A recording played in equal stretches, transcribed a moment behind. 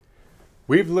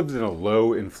We've lived in a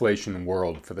low inflation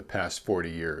world for the past 40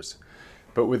 years.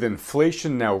 But with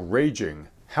inflation now raging,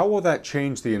 how will that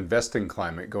change the investing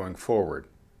climate going forward?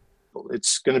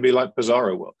 It's going to be like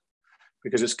Bizarro world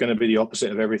because it's going to be the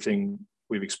opposite of everything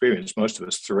we've experienced, most of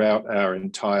us, throughout our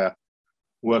entire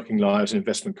working lives and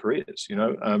investment careers.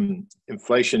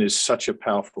 Inflation is such a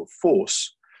powerful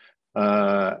force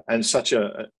and such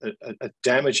a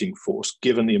damaging force,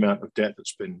 given the amount of debt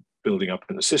that's been building up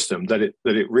in the system, that it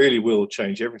really will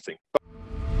change everything.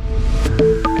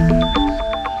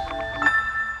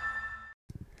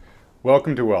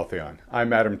 Welcome to Wealthion.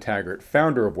 I'm Adam Taggart,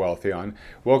 founder of Wealthion,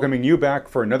 welcoming you back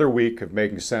for another week of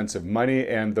making sense of money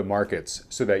and the markets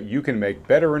so that you can make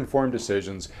better informed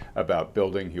decisions about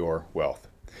building your wealth.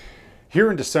 Here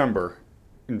in December,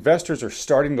 investors are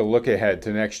starting to look ahead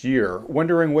to next year,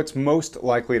 wondering what's most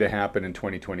likely to happen in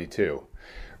 2022.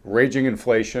 Raging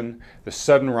inflation, the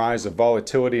sudden rise of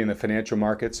volatility in the financial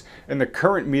markets, and the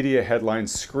current media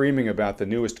headlines screaming about the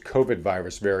newest COVID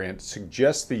virus variant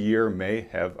suggest the year may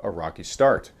have a rocky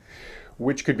start,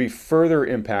 which could be further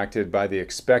impacted by the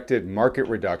expected market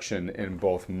reduction in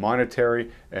both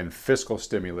monetary and fiscal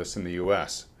stimulus in the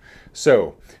U.S.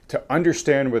 So, to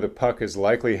understand where the puck is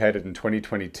likely headed in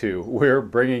 2022, we're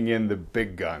bringing in the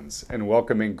big guns and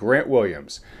welcoming Grant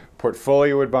Williams,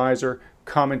 portfolio advisor,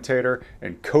 commentator,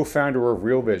 and co-founder of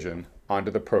Real Vision,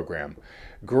 onto the program.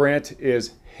 Grant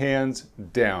is hands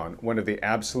down one of the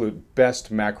absolute best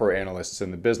macro analysts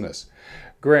in the business.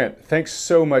 Grant, thanks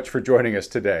so much for joining us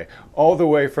today, all the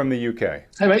way from the UK.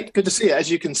 Hey mate, good to see you.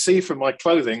 As you can see from my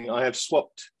clothing, I have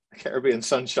swapped Caribbean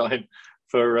sunshine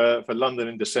for London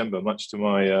in December, much to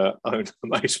my own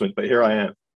amazement, but here I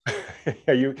am.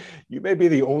 Yeah, you may be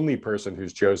the only person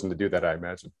who's chosen to do that, I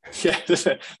imagine. Yeah,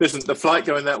 listen, the flight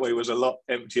going that way was a lot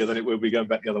emptier than it will be going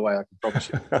back the other way, I can promise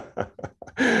you.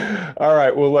 All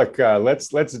right, well, look,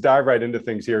 let's dive right into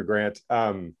things here, Grant.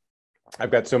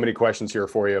 I've got so many questions here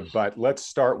for you, but let's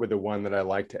start with the one that I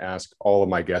like to ask all of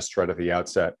my guests right at the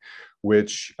outset,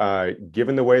 which,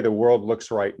 given the way the world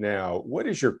looks right now, what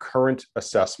is your current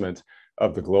assessment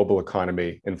of the global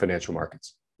economy and financial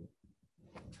markets?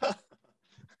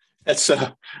 That's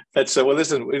well.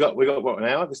 Listen, we got what, an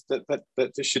hour?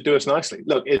 That should do us nicely.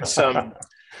 Look, it's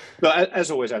but as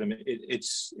always, Adam,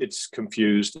 it's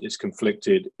confused, it's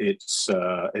conflicted, it's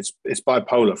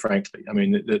bipolar. Frankly, I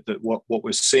mean, what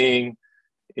we're seeing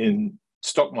in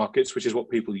stock markets, which is what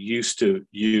people used to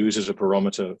use as a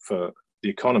barometer for the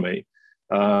economy,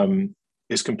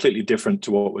 is completely different to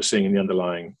what we're seeing in the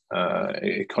underlying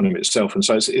economy itself. And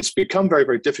so it's become very,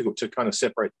 very difficult to kind of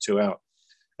separate the two out.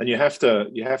 And you have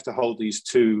to hold these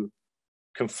two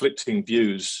conflicting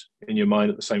views in your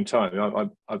mind at the same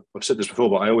time. I've said this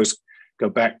before, but I always go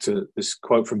back to this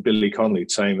quote from Billy Connolly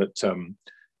saying that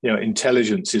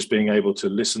intelligence is being able to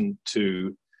listen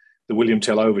to the William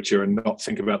Tell Overture and not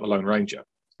think about the Lone Ranger.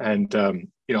 And when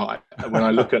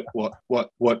I look at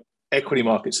what equity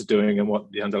markets are doing and what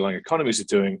the underlying economies are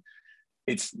doing,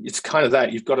 it's kind of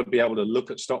that. You've got to be able to look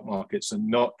at stock markets and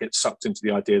not get sucked into the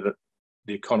idea that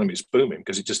the economy is booming,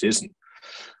 because it just isn't.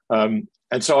 And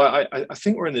so I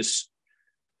think we're in this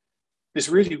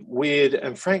really weird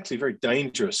and frankly very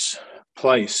dangerous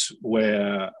place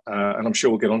where, and I'm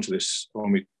sure we'll get onto this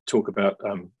when we talk about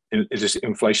this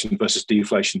inflation versus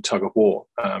deflation tug of war,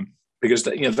 because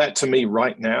that to me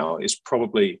right now is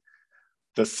probably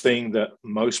the thing that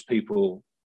most people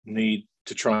need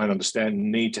to try and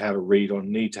understand, need to have a read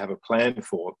on, need to have a plan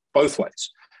for, both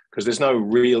ways. Because there's no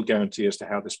real guarantee as to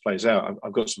how this plays out.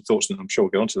 I've got some thoughts, and I'm sure we'll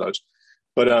get onto those.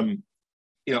 But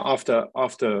after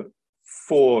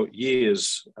 4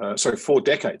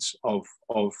 decades of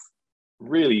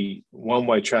really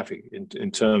one-way traffic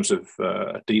in terms of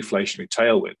a deflationary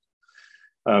tailwind,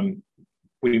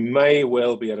 we may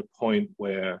well be at a point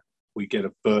where we get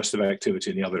a burst of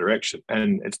activity in the other direction.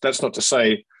 And that's not to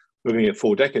say we're going to get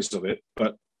 4 decades of it,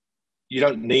 but you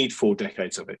don't need 4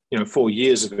 decades of it. 4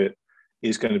 years of it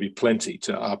is going to be plenty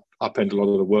to upend a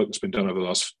lot of the work that's been done over the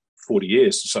last 40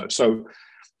 years or so. So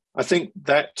I think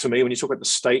that, to me, when you talk about the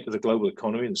state of the global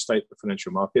economy and the state of the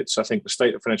financial markets, I think the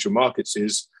state of financial markets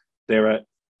is they're at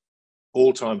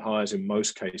all-time highs in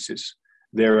most cases.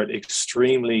 They're at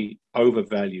extremely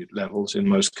overvalued levels in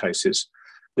most cases.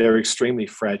 They're extremely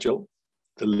fragile.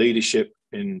 The leadership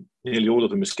in nearly all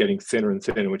of them is getting thinner and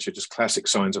thinner, which are just classic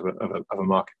signs of a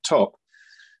market top.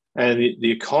 And the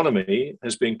economy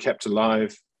has been kept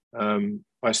alive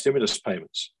by stimulus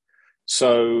payments.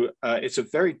 So it's a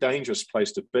very dangerous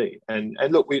place to be. And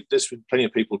look, there's been plenty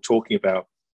of people talking about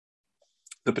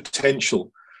the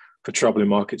potential for trouble in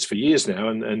markets for years now.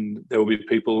 And there will be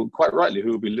people, quite rightly,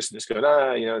 who will be listening to this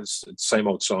going, it's the same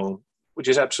old song, which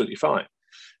is absolutely fine.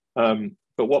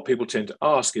 But what people tend to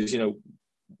ask is,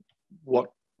 what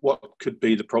could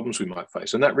be the problems we might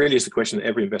face? And that really is the question that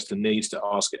every investor needs to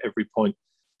ask at every point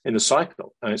in the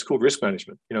cycle. And it's called risk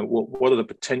management. What are the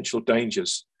potential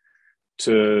dangers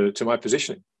to my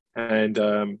positioning? And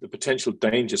the potential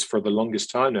dangers for the longest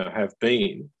time now have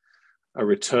been a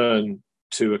return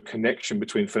to a connection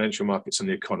between financial markets and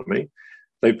the economy.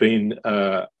 They've been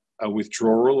a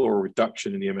withdrawal or a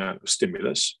reduction in the amount of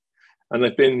stimulus, and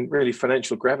they've been really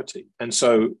financial gravity. And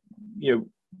so,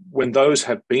 when those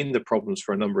have been the problems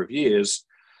for a number of years,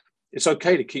 it's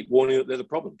okay to keep warning that they're the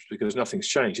problems because nothing's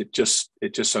changed. It just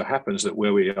so happens that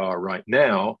where we are right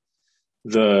now,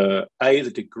 the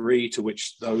degree to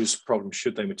which those problems,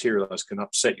 should they materialize, can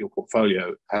upset your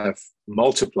portfolio have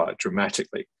multiplied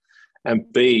dramatically.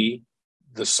 And B,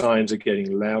 the signs are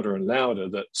getting louder and louder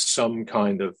that some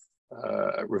kind of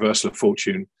reversal of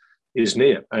fortune is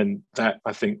near. And that,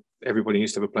 I think, everybody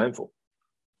needs to have a plan for.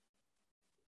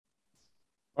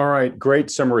 All right, great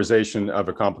summarization of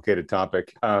a complicated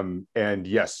topic. And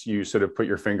yes, you sort of put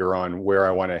your finger on where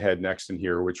I want to head next in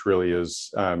here, which really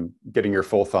is getting your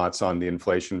full thoughts on the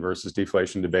inflation versus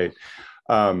deflation debate.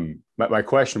 My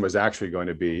question was actually going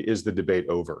to be, is the debate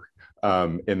over?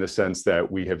 In the sense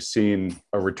that we have seen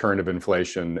a return of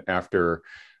inflation after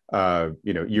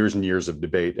years and years of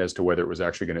debate as to whether it was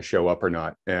actually going to show up or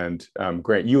not. And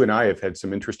Grant, you and I have had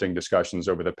some interesting discussions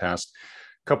over the past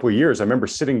couple of years. I remember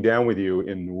sitting down with you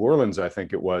in New Orleans, I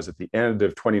think it was at the end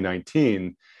of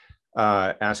 2019,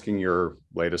 asking your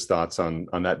latest thoughts on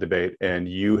that debate. And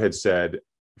you had said,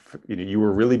 you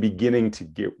were really beginning to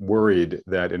get worried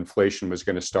that inflation was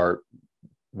going to start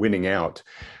winning out.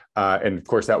 And of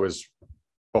course, that was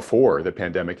before the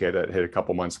pandemic hit a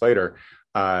couple months later.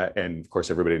 And of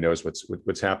course, everybody knows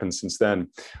what's happened since then.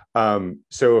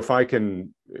 So if I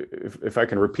can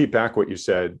repeat back what you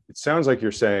said, it sounds like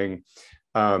you're saying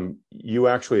you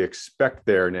actually expect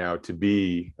there now to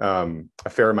be a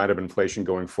fair amount of inflation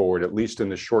going forward, at least in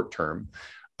the short term.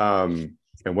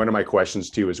 And one of my questions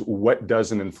to you is, what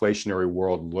does an inflationary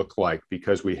world look like?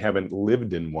 Because we haven't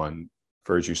lived in one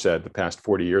for, as you said, the past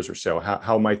 40 years or so.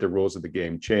 How might the rules of the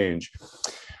game change?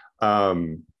 Of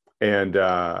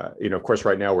course,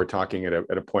 right now we're talking at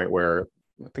a point where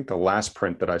I think the last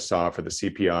print that I saw for the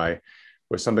CPI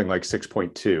was something like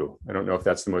 6.2. I don't know if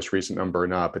that's the most recent number or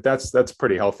not, but that's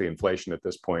pretty healthy inflation at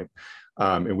this point.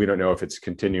 And we don't know if it's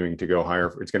continuing to go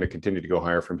higher. It's going to continue to go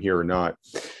higher from here or not.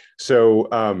 So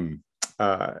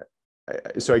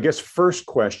I guess first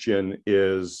question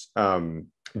is,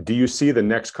 do you see the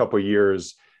next couple of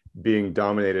years being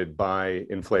dominated by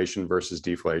inflation versus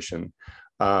deflation?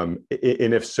 And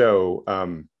if so,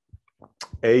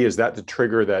 A, is that the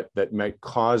trigger that might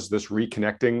cause this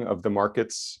reconnecting of the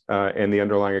markets and the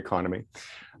underlying economy?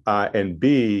 And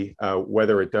B,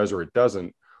 whether it does or it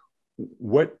doesn't,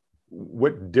 what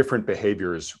different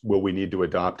behaviors will we need to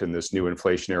adopt in this new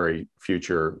inflationary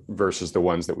future versus the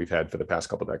ones that we've had for the past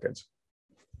couple of decades?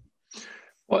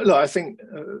 Well, look, I think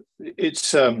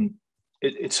it's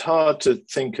hard to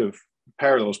think of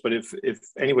parallels, but if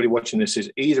anybody watching this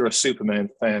is either a Superman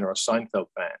fan or a Seinfeld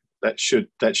fan, that should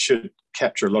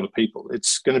capture a lot of people.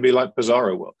 It's going to be like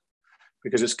Bizarro world,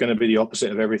 because it's going to be the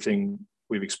opposite of everything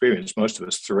we've experienced, most of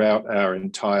us, throughout our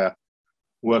entire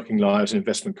working lives and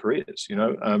investment careers.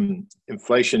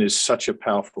 Inflation is such a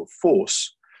powerful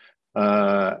force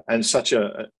and such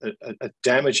a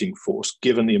damaging force,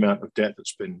 given the amount of debt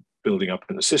that's been building up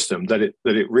in the system, that it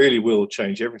really will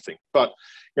change everything. But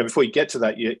before you get to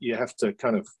that, you have to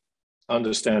kind of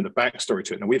understand the backstory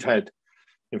to it. Now, we've had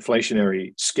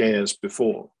inflationary scares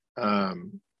before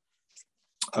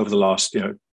over the last,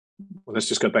 let's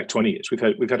just go back 20 years.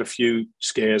 We've had a few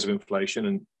scares of inflation,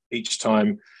 and each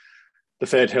time the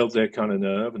Fed held their kind of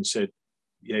nerve and said,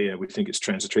 yeah, we think it's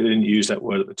transitory. They didn't use that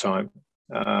word at the time.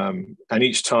 And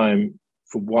each time,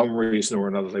 for one reason or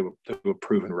another, they were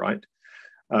proven right.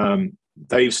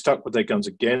 They've stuck with their guns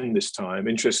again this time,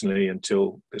 interestingly,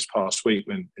 until this past week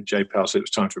when Jay Powell said it was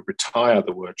time to retire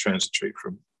the word transitory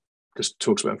from, because it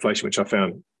talks about inflation, which I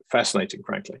found fascinating,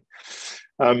 frankly.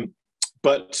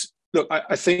 But look,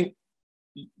 I think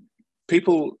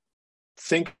people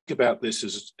think about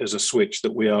this as a switch,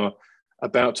 that we are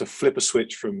about to flip a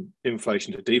switch from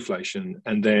inflation to deflation,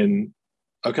 and then,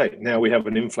 okay, now we have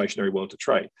an inflationary world to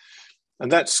trade.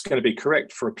 And that's going to be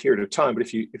correct for a period of time. But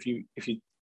if you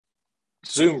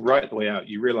zoom right the way out,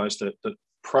 you realize that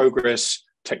progress,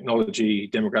 technology,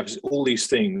 demographics, all these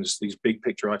things, these big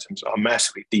picture items, are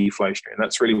massively deflationary. And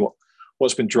that's really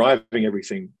what's been driving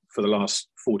everything for the last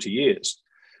 40 years,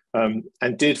 and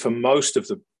did for most of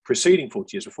the preceding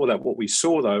 40 years before that. What we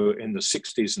saw, though, in the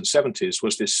 60s and 70s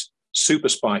was this super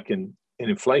spike in in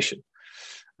inflation.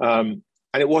 And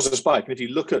it was a spike. And if you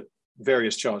look at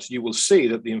various charts, you will see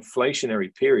that the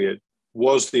inflationary period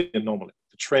was the anomaly.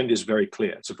 The trend is very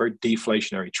clear. It's a very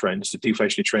deflationary trend. It's a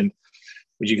deflationary trend,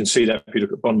 which you can see that if you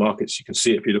look at bond markets, you can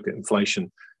see it if you look at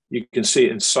inflation. You can see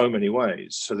it in so many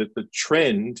ways. So that the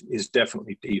trend is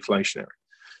definitely deflationary.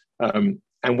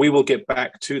 And we will get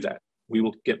back to that. We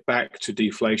will get back to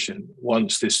deflation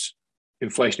once this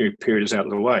inflationary period is out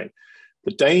of the way.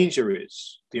 The danger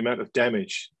is the amount of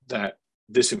damage that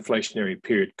this inflationary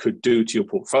period could do to your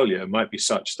portfolio might be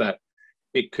such that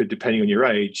it could, depending on your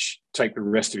age, take the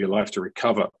rest of your life to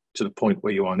recover to the point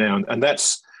where you are now. And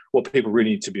that's what people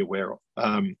really need to be aware of.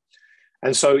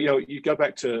 And so, you go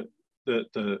back to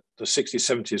the 60s,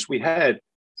 70s, we had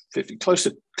close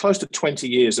to 20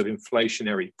 years of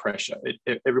inflationary pressure.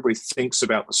 Everybody thinks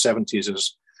about the 70s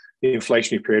as the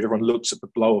inflationary period. Everyone looks at the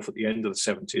blow off at the end of the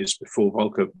 70s before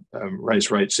Volcker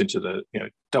raised rates into the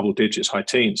double digits, high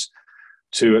teens,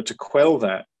 to quell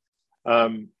that.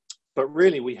 But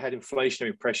really, we had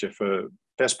inflationary pressure for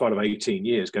best part of 18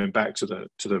 years, going back to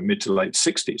the mid to late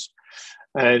 60s.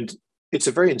 And it's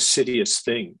a very insidious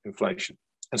thing, inflation.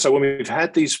 And so when we've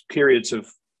had these periods of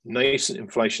nascent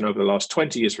inflation over the last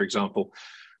 20 years, for example,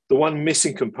 the one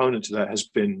missing component to that has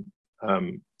been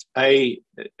a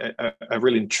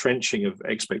real entrenching of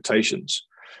expectations,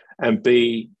 and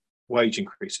B, wage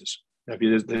increases. Now,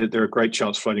 there are great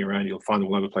charts floating around. You'll find them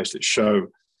all over the place that show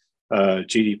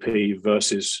GDP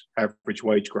versus average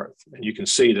wage growth. And you can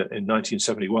see that in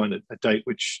 1971, a date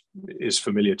which is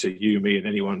familiar to you, me, and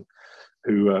anyone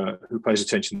who pays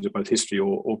attention to both history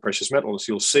or precious metals,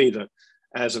 you'll see that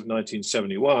as of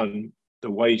 1971,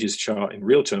 the wages chart in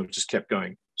real terms just kept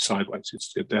going sideways.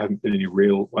 There haven't been any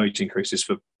real wage increases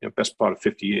for the best part of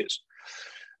 50 years.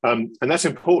 And that's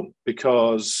important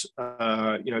because,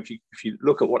 if you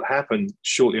look at what happened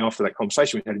shortly after that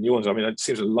conversation we had in New Orleans, I mean, it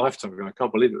seems a lifetime ago. I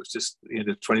can't believe it was just the end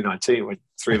of 2019 when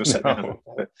three of us sat down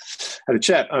and had a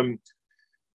chat.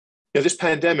 This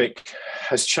pandemic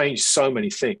has changed so many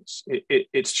things.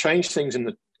 It's changed things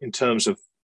in terms of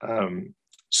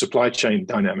supply chain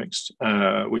dynamics,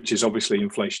 which is obviously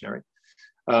inflationary.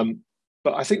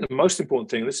 But I think the most important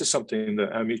thing, this is something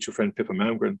that our mutual friend Pippa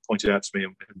Malmgren pointed out to me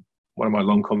in one of my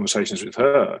long conversations with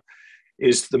her,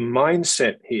 is the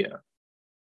mindset here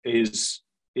is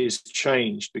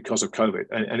changed because of COVID.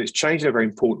 And it's changed in a very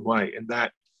important way, in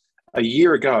that a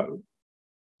year ago,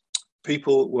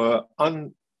 people were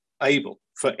unable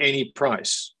for any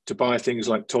price to buy things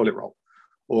like toilet roll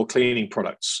or cleaning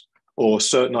products or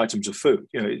certain items of food.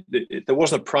 There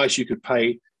wasn't a price you could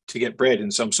pay to get bread in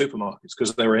some supermarkets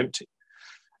because they were empty.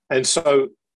 And so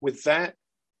with that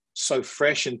so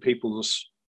fresh in people's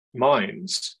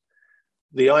minds,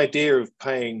 the idea of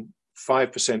paying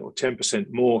 5% or 10%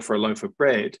 more for a loaf of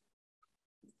bread,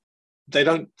 they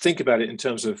don't think about it in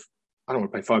terms of, I don't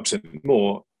want to pay 5%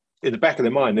 more. In the back of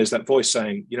their mind, there's that voice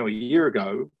saying, a year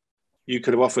ago, you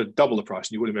could have offered double the price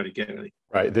and you wouldn't be able to get any.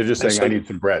 Right. They're just saying, I need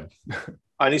some bread.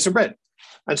 I need some bread.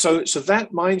 And so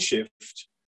that mind shift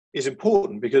is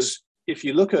important, because if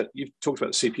you look at, you've talked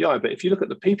about the CPI, but if you look at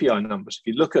the PPI numbers,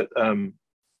 if you look at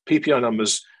PPI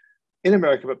numbers in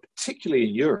America, but particularly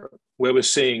in Europe, where we're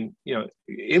seeing,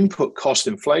 input cost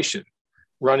inflation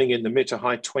running in the mid to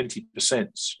high 20%.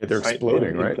 They're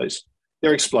exploding, right?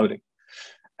 They're exploding.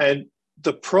 And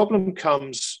the problem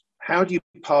comes, how do you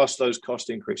pass those cost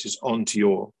increases on to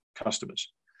your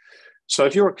customers? So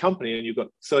if you're a company and you've got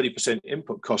 30%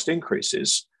 input cost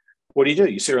increases, what do?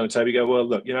 You sit around the table, you go, well,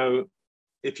 look,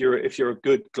 if you're a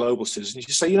good global citizen,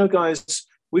 you say, guys,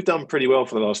 we've done pretty well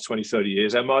for the last 20, 30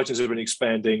 years. Our margins have been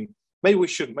expanding. Maybe we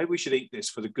shouldn't. Maybe we should eat this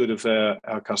for the good of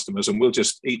our customers, and we'll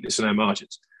just eat this in our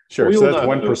margins. Sure. So that's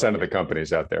 1% of the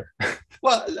companies out there.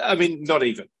 Well, I mean, not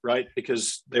even, right?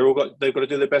 Because they've got to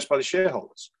do their best by the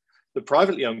shareholders. The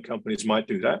privately owned companies might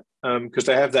do that because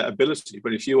they have that ability.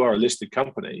 But if you are a listed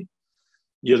company,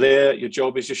 you're there, your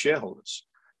job is your shareholders.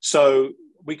 So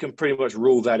we can pretty much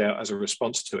rule that out as a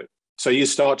response to it. So you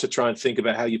start to try and think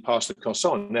about how you pass the costs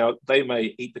on. Now, they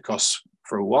may eat the costs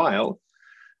for a while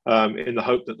in the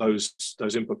hope that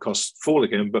those input costs fall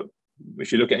again. But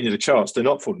if you look at any of the charts, they're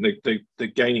not falling. They're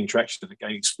gaining traction, they're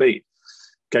gaining speed,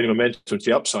 gaining momentum to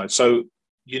the upside. So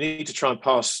you need to try and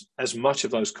pass as much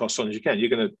of those costs on as you can. You're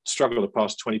going to struggle to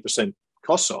pass 20%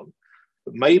 costs on,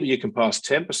 but maybe you can pass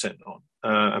 10% on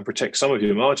and protect some of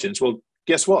your margins. Well,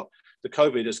 guess what? The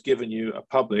COVID has given you a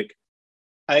public,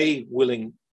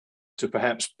 willing to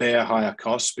perhaps bear higher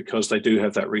costs because they do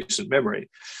have that recent memory.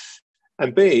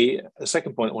 And B, the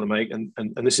second point I want to make, and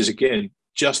this is again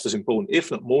just as important, if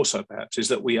not more so perhaps, is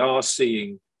that we are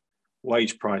seeing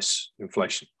wage price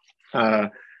inflation.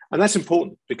 And that's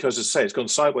important because, as I say, it's gone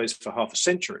sideways for half a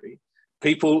century.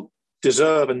 People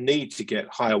deserve and need to get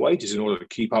higher wages in order to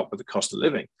keep up with the cost of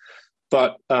living.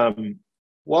 But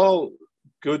while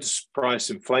goods price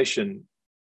inflation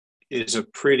is a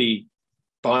pretty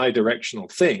bi-directional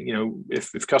thing,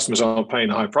 if customers aren't paying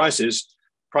high prices,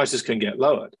 prices can get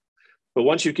lowered. But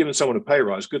once you've given someone a pay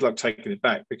rise, good luck taking it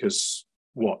back, because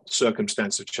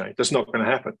circumstances have changed. That's not going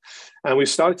to happen. And we've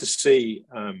started to see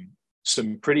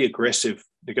some pretty aggressive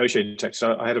negotiating tactics.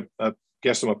 I had a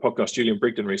guest on my podcast, Julian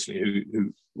Brigden, recently,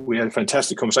 who we had a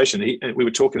fantastic conversation. We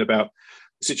were talking about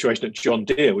the situation at John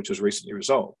Deere, which was recently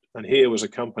resolved. And here was a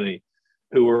company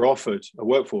who were offered a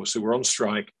workforce who were on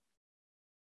strike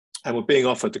and were being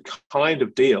offered the kind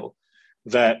of deal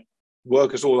that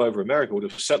workers all over America would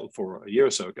have settled for a year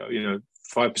or so ago.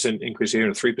 5% increase here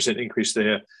and a 3% increase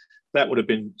there, that would have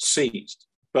been seized.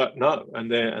 But no,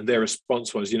 and their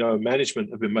response was,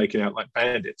 management have been making out like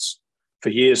bandits for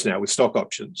years now with stock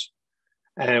options,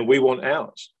 and we want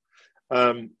ours.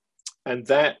 And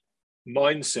that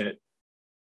mindset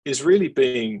is really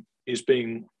being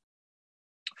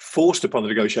forced upon the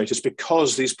negotiators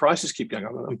because these prices keep going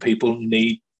up and people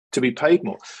need to be paid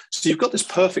more. So you've got this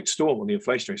perfect storm on the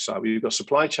inflationary side where you've got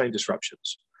supply chain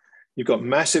disruptions. You've got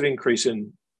massive increase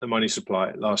in the money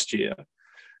supply last year.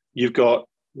 You've got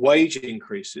wage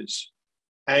increases,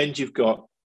 and you've got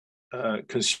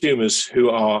consumers who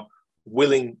are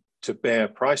willing to bear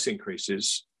price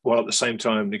increases while at the same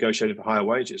time negotiating for higher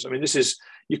wages. I mean,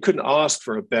 you couldn't ask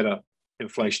for a better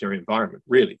inflationary environment,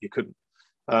 really. You couldn't.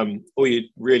 All you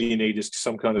really need is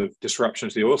some kind of disruption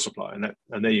to the oil supply,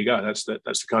 and there you go. That's the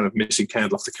kind of missing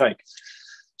candle off the cake.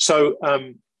 So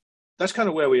that's kind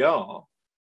of where we are,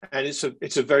 and it's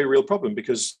a very real problem,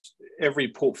 because every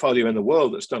portfolio in the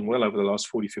world that's done well over the last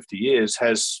 40, 50 years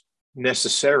has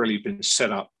necessarily been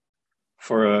set up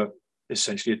for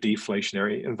essentially a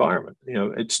deflationary environment.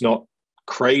 It's not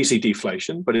crazy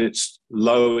deflation, but it's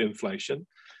low inflation.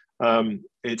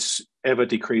 It's ever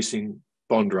decreasing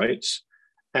bond rates,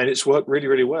 and it's worked really,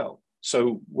 really well.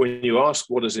 So when you ask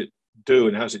what does it do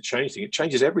and how does it change things, it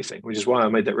changes everything, which is why I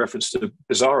made that reference to the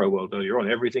Bizarro world earlier on.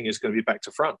 Everything is going to be back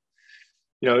to front.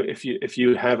 If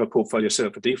you have a portfolio set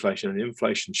up for deflation and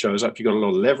inflation shows up, you've got a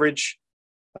lot of leverage,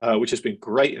 which has been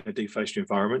great in a deflationary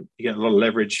environment. You get a lot of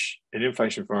leverage in an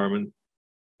inflation environment,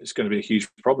 it's going to be a huge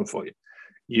problem for you.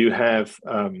 You have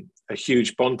a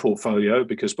huge bond portfolio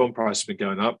because bond prices have been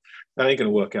going up. That ain't going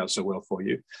to work out so well for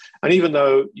you. And even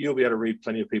though you'll be able to read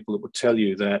plenty of people that will tell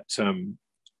you that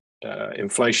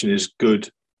inflation is good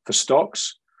for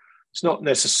stocks, it's not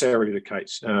necessarily the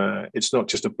case. It's not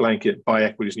just a blanket buy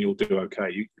equities and you'll do okay.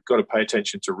 You've got to pay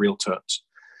attention to real terms.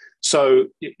 So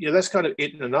that's kind of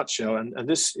it in a nutshell. And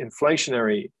this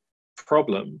inflationary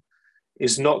problem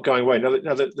is not going away. Now,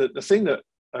 the thing that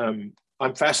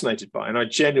I'm fascinated by, and I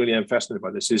genuinely am fascinated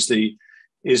by this, is the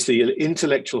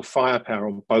intellectual firepower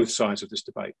on both sides of this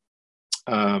debate.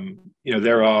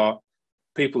 There are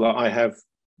people that I have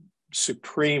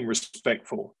supreme respect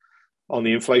for on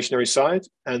the inflationary side,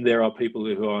 and there are people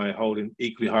who I hold in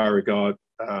equally high regard.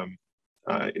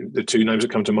 The two names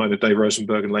that come to mind are Dave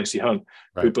Rosenberg and Lacey Hunt,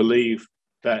 right, who believe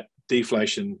that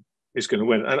deflation is going to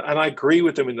win. And I agree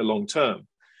with them in the long term.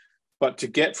 But to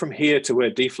get from here to where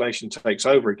deflation takes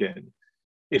over again,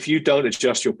 if you don't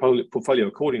adjust your portfolio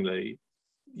accordingly,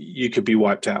 you could be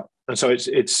wiped out. And so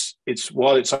it's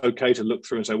while it's okay to look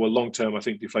through and say, well, long term, I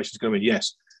think deflation is going to win,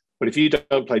 yes. But if you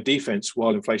don't play defense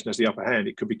while inflation has the upper hand,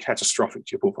 it could be catastrophic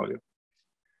to your portfolio.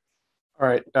 All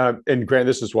right. And Grant,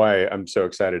 this is why I'm so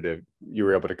excited you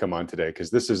were able to come on today,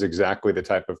 because this is exactly the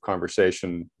type of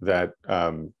conversation that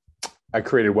I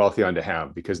created Wealthion to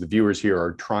have, because the viewers here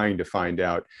are trying to find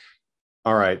out,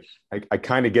 all right, I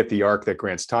kind of get the arc that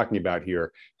Grant's talking about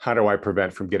here. How do I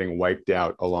prevent from getting wiped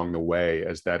out along the way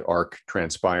as that arc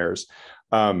transpires?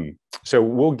 So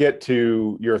we'll get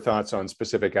to your thoughts on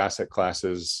specific asset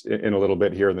classes in a little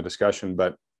bit here in the discussion,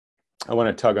 but I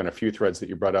want to tug on a few threads that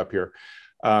you brought up here.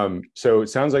 So it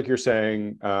sounds like you're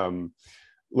saying,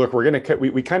 look,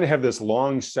 we kind of have this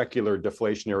long secular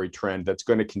deflationary trend that's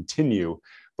going to continue,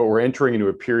 but we're entering into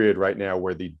a period right now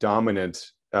where the dominant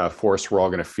force we're all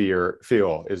going to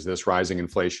feel is this rising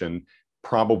inflation,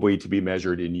 probably to be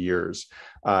measured in years,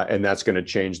 and that's going to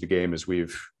change the game as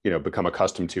we've become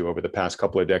accustomed to over the past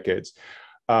couple of decades.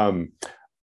 I'm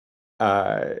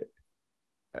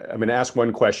going to ask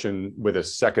one question with a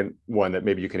second one that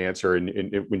maybe you can answer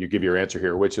when you give your answer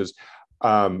here, which is,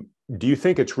 do you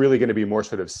think it's really going to be more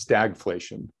sort of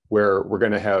stagflation, where we're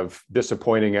going to have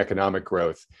disappointing economic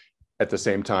growth at the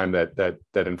same time that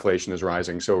inflation is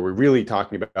rising? So we're really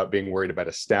talking about being worried about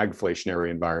a stagflationary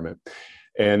environment.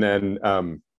 And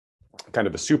then kind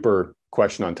of the super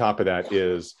question on top of that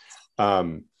is,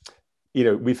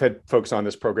 we've had folks on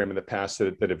this program in the past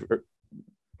that have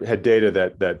had data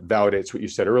that validates what you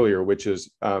said earlier, which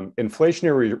is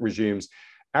inflationary regimes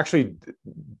actually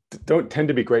don't tend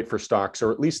to be great for stocks,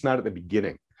 or at least not at the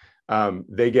beginning.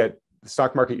 The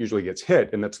stock market usually gets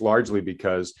hit, and that's largely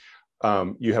because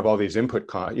you have all these input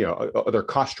costs, other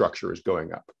cost structures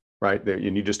going up, right?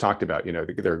 And you just talked about,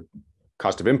 their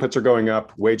cost of inputs are going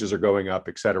up, wages are going up,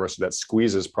 et cetera. So that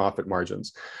squeezes profit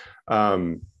margins.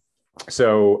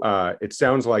 So it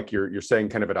sounds like you're saying,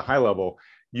 kind of at a high level,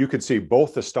 you could see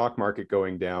both the stock market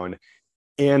going down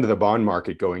and the bond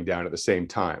market going down at the same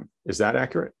time. Is that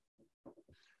accurate?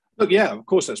 Look, yeah, of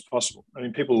course that's possible. I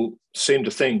mean, people seem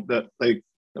to think that they've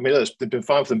been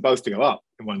fine for them both to go up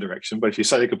in one direction, but if you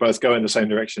say they could both go in the same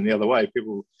direction the other way,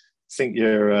 people think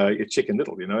you're Chicken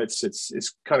Little.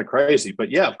 It's kind of crazy. But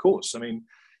yeah, of course. I mean,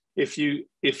 if you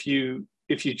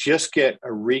just get a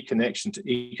reconnection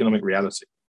to economic reality,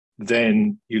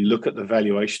 then you look at the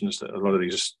valuations that a lot of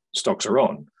these stocks are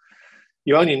on.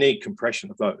 You only need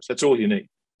compression of those. That's all you need,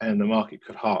 and the market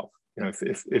could halve.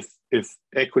 If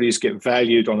equities get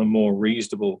valued on a more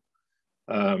reasonable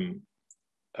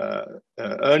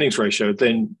earnings ratio,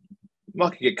 then the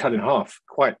market get cut in half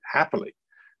quite happily.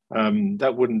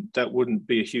 That wouldn't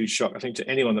be a huge shock, I think, to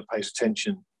anyone that pays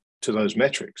attention to those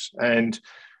metrics. And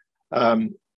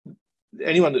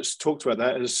anyone that's talked about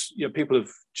that is, people have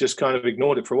just kind of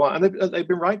ignored it for a while, and they've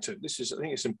been right to. I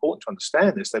think it's important to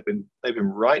understand this. They've been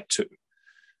right to,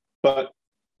 but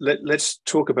let's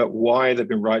talk about why they've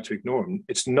been right to ignore them.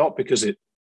 It's not because it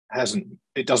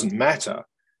doesn't matter.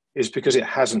 It's because it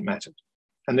hasn't mattered,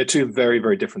 and they're two very,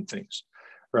 very different things,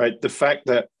 right? The fact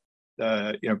that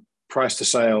price to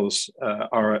sales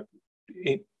are at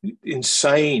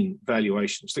insane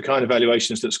valuations, the kind of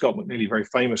valuations that Scott McNealy very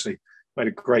famously made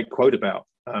a great quote about,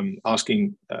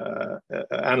 asking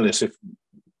analysts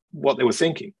what they were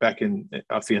thinking back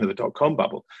after the end of the dot-com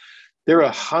bubble. There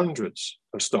are hundreds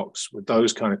of stocks with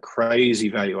those kind of crazy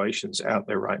valuations out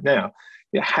there right now.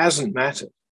 It hasn't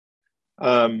mattered,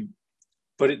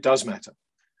 but it does matter.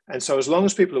 And so as long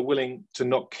as people are willing to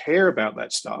not care about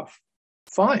that stuff,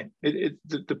 fine,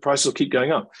 the prices will keep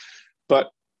going up.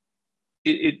 But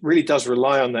it really does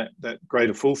rely on that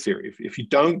greater fool theory. If you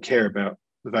don't care about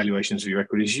the valuations of your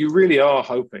equities, you really are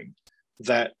hoping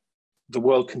that the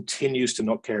world continues to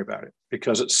not care about it,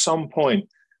 because at some point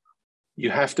you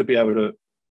have to be able to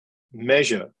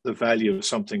measure the value of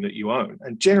something that you own.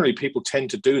 And generally people tend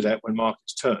to do that when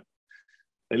markets turn.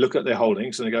 They look at their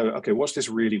holdings and they go, okay, what's this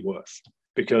really worth?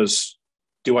 Because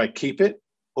do I keep it,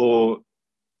 or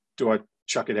do I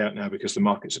chuck it out now because the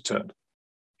markets are turned?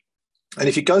 And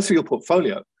if you go through your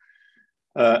portfolio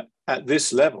at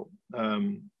this level,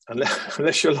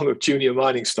 unless you're long of junior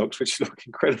mining stocks, which look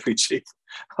incredibly cheap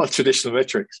on traditional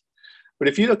metrics, but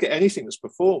if you look at anything that's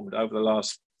performed over the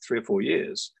last 3 or 4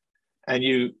 years, and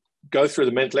you go through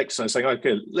the mental exercise saying,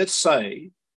 okay, let's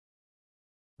say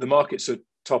the markets are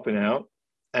topping out,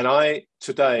 and I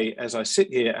today, as I sit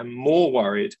here, am more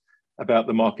worried about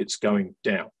the markets going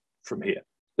down from here.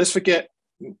 Let's forget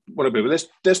what I do, but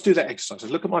let's do that exercise.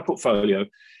 Let's look at my portfolio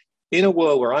in a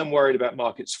world where I'm worried about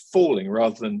markets falling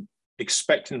rather than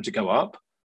expecting them to go up.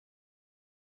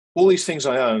 All these things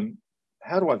I own,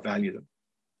 how do I value them?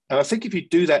 And I think if you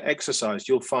do that exercise,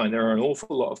 you'll find there are an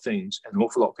awful lot of things and an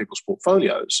awful lot of people's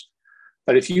portfolios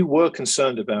that if you were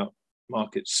concerned about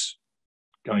markets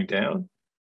going down,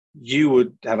 you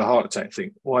would have a heart attack and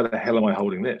think, why the hell am I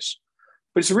holding this?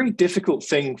 But it's a really difficult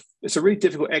thing. It's a really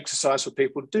difficult exercise for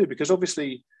people to do, because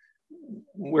obviously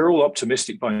we're all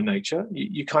optimistic by nature.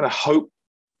 You kind of hope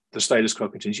the status quo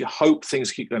continues. You hope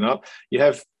things keep going up. You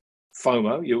have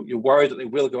FOMO. You're worried that they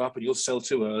will go up and you'll sell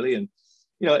too early. And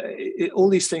all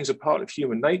these things are part of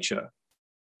human nature.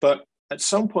 But at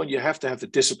some point, you have to have the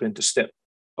discipline to step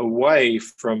away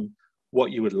from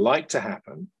what you would like to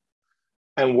happen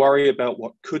and worry about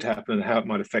what could happen and how it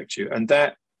might affect you. And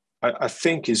that, I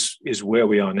think, is where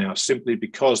we are now, simply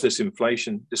because this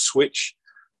switch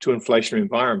to inflationary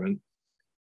environment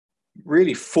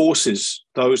really forces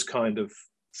those kind of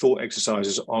thought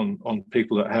exercises on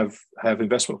people that have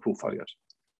investment portfolios.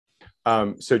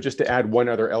 So just to add one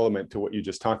other element to what you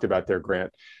just talked about there,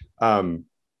 Grant,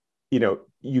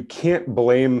 you can't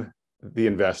blame the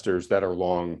investors that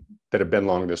have been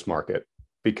long this market,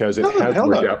 because it has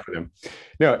worked out for them.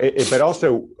 No, but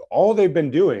also all they've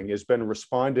been doing has been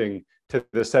responding to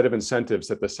the set of incentives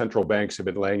that the central banks have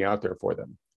been laying out there for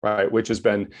them, right? Which has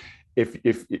been,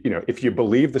 if you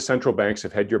believe the central banks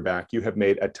have had your back, you have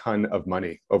made a ton of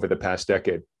money over the past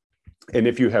decade. And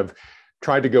if you have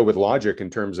tried to go with logic in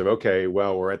terms of, okay,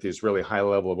 well, we're at these really high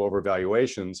level of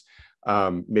overvaluations.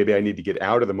 Maybe I need to get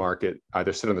out of the market,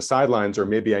 either sit on the sidelines, or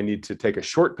maybe I need to take a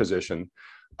short position.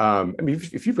 I mean,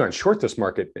 if you've gone short this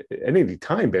market at any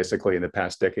time, basically in the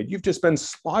past decade, you've just been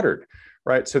slaughtered,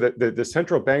 right? So that the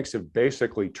central banks have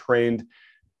basically trained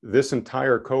this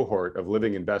entire cohort of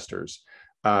living investors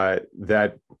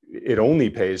that it only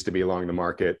pays to be long the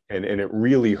market, and it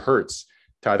really hurts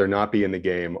to either not be in the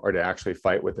game or to actually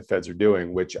fight what the Feds are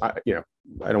doing, which I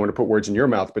don't want to put words in your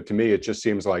mouth, but to me, it just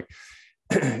seems like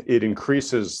it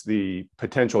increases the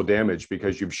potential damage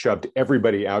because you've shoved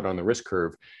everybody out on the risk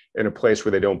curve in a place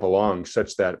where they don't belong,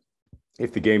 such that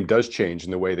if the game does change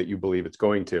in the way that you believe it's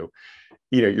going to,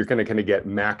 you're going to kind of get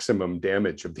maximum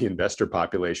damage of the investor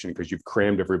population because you've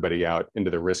crammed everybody out into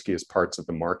the riskiest parts of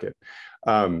the market.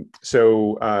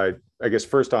 So I guess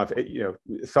first off,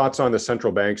 thoughts on the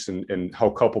central banks and how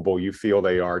culpable you feel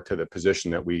they are to the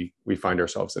position that we find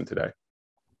ourselves in today.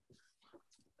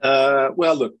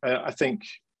 Well, look, I think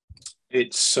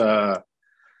it's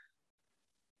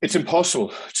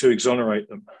impossible to exonerate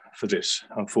them for this,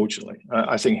 unfortunately.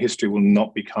 I think history will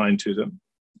not be kind to them.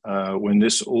 When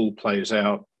this all plays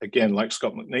out, again, like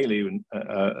Scott McNeely,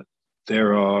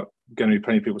 there are going to be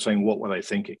plenty of people saying, what were they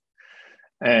thinking?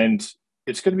 And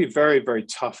it's going to be very, very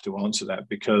tough to answer that,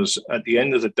 because at the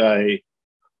end of the day,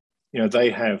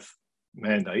 they have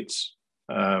mandates,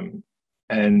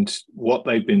 and what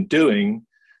they've been doing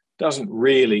doesn't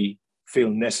really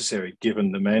feel necessary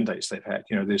given the mandates they've had.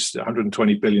 This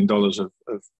 $120 billion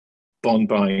of bond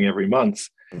buying every month,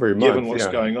 given what's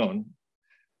going on,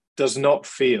 does not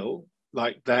feel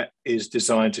like that is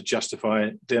designed to justify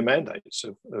their mandates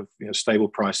of stable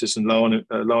prices and low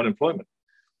unemployment.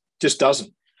 Just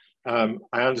doesn't. I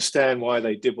understand why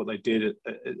they did what they did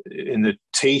in the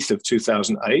teeth of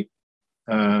 2008.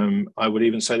 I would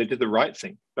even say they did the right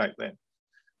thing back then.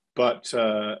 But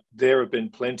there have been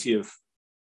plenty of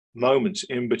moments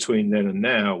in between then and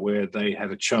now where they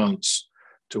had a chance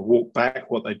to walk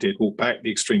back what they did, walk back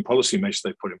the extreme policy measures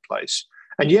they put in place.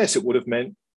 And yes, it would have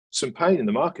meant some pain in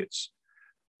the markets,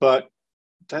 but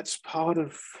that's part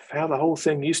of how the whole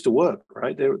thing used to work,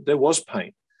 right? There was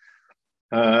pain.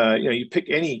 You pick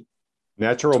any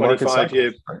natural market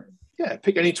cycle.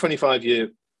 Pick any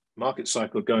 25-year market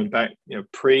cycle going back,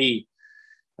 pre,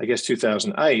 I guess,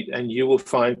 2008, and you will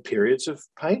find periods of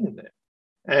pain in there.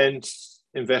 And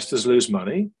investors lose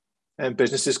money and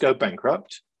businesses go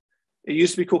bankrupt. It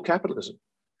used to be called capitalism.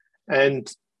 And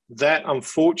that,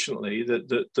 unfortunately,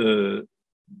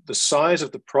 the size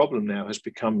of the problem now has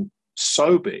become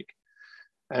so big.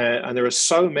 And there are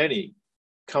so many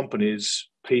companies,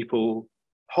 people,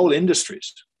 whole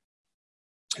industries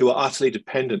who are utterly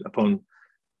dependent upon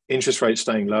interest rates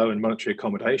staying low and monetary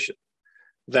accommodation,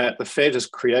 that the Fed has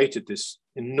created this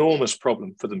enormous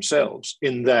problem for themselves,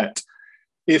 in that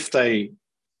if they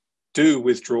do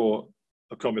withdraw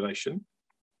accommodation,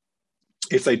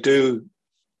 if they do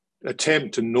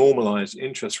attempt to normalize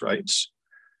interest rates,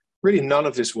 really none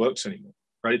of this works anymore,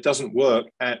 right? It doesn't work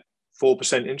at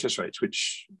 4% interest rates,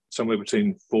 which somewhere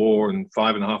between 4 and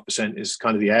 5.5% is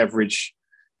kind of the average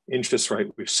interest rate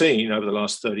we've seen over the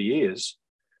last 30 years.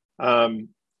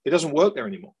 It doesn't work there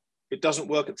anymore. It doesn't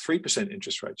work at 3%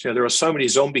 interest rates. There are so many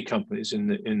zombie companies in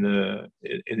the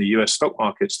US stock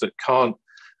markets that can't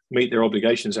meet their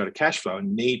obligations out of cash flow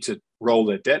and need to roll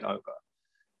their debt over.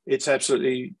 It's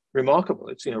absolutely remarkable.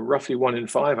 It's roughly 1 in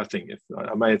 5, I think. If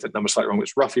I may have that number slightly wrong,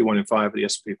 it's roughly 1 in 5 of the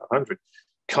S&P 500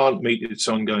 can't meet its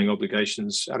ongoing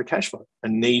obligations out of cash flow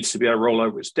and needs to be able to roll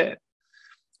over its debt.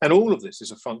 And all of this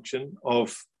is a function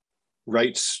of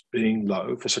rates being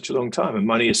low for such a long time and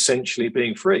money essentially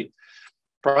being free.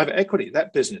 Private equity,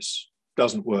 that business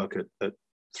doesn't work at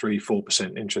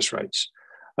 3-4% interest rates.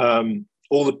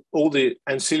 All the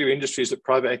ancillary industries that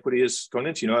private equity has gone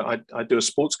into. I do a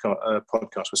sports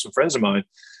podcast with some friends of mine,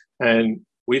 and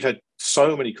we've had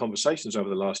so many conversations over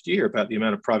the last year about the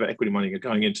amount of private equity money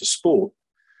going into sport,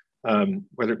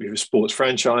 whether it be sports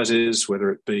franchises, whether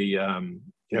it be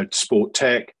sport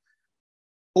tech,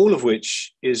 all of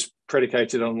which is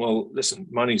predicated on, well, listen,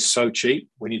 money's so cheap,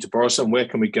 we need to borrow some. Where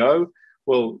can we go?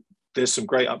 Well, there's some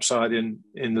great upside in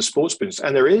the sports business,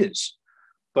 and there is.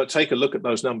 But take a look at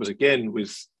those numbers again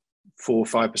with 4 or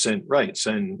 5% rates,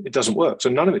 and it doesn't work. So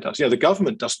none of it does. The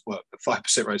government doesn't work at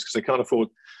 5% rates because they can't afford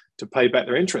to pay back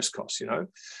their interest costs.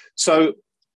 So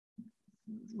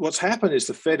what's happened is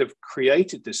the Fed have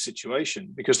created this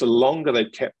situation because the longer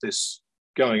they've kept this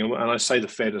going, and I say the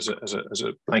Fed as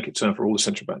a blanket term for all the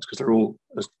central banks because they're all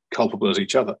as culpable as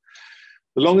each other.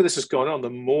 The longer this has gone on, the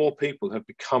more people have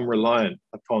become reliant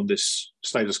upon this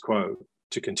status quo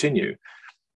to continue.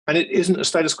 And it isn't a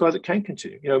status quo that can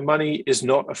continue. You know, money is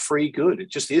not a free good. It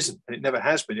just isn't, and it never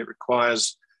has been. It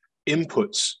requires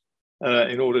inputs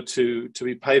in order to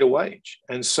be paid a wage.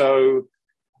 And so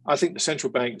I think the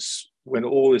central banks, when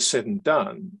all is said and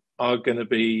done, are going to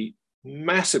be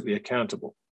massively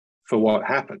accountable for what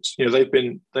happens. You know, they've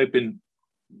been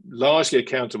largely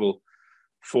accountable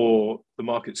for the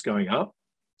markets going up.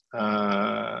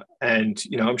 And,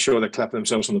 you know, I'm sure they're clapping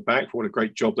themselves on the back for what a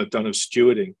great job they've done of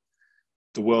stewarding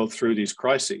the world through these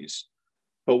crises.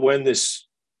 But when this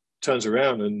turns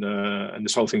around and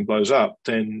this whole thing blows up,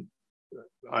 then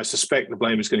I suspect the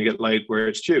blame is going to get laid where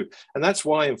it's due. And that's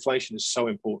why inflation is so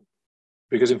important,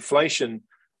 because inflation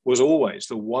was always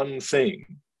the one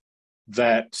thing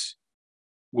that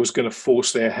was going to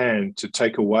force their hand to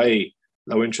take away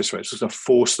low interest rates, was going to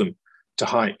force them to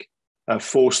hike,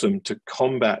 force them to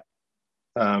combat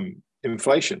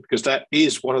inflation, because that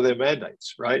is one of their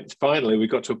mandates, right? Finally, we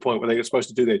got to a point where they're supposed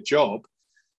to do their job,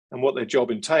 and what their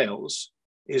job entails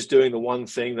is doing the one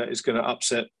thing that is going to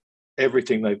upset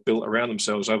everything they've built around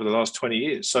themselves over the last 20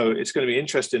 years. So it's going to be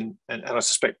interesting and I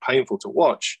suspect painful to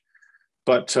watch.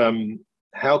 But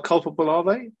how culpable are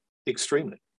they?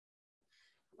 Extremely.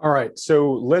 All right,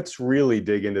 so let's really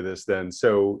dig into this then.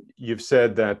 So you've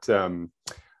said that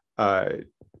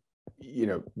you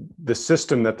know, the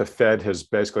system that the Fed has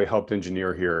basically helped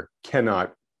engineer here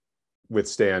cannot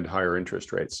withstand higher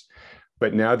interest rates.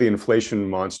 But now the inflation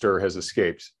monster has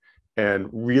escaped. And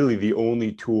really the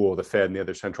only tool the Fed and the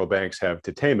other central banks have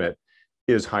to tame it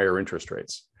is higher interest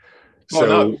rates.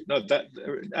 So, no,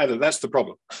 Adam, that's the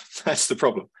problem. That's the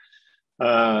problem.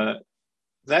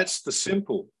 That's the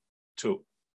simple tool.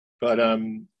 But,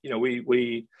 you know,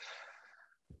 we've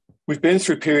been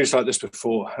through periods like this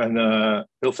before. And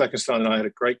Bill Fleckenstein and I had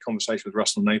a great conversation with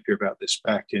Russell Napier about this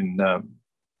back in, I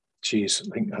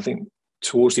think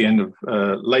towards the end of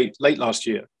late last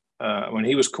year, when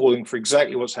he was calling for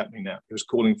exactly what's happening now. He was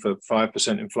calling for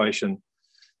 5% inflation.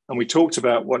 And we talked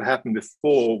about what happened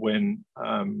before when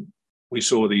we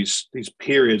saw these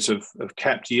periods of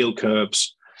capped yield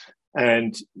curves.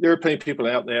 And there are plenty of people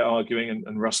out there arguing,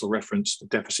 and Russell referenced the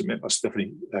deficit met by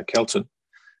Stephanie Kelton,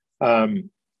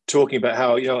 talking about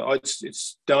how, you know,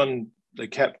 it's done, they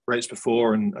capped rates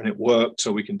before and it worked,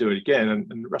 so we can do it again.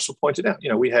 And Russell pointed out, you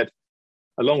know, we had,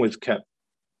 along with capped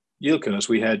yield curves,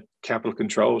 we had capital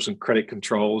controls and credit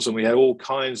controls, and we had all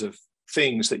kinds of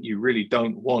things that you really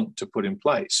don't want to put in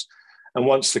place. And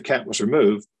once the cap was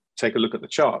removed, take a look at the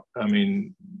chart. I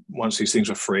mean, once these things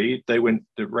were free, the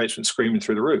rates went screaming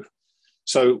through the roof.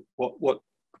 So what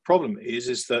the problem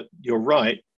is that you're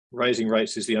right, raising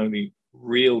rates is the only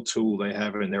real tool they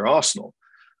have in their arsenal.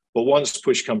 But once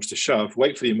push comes to shove,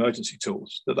 wait for the emergency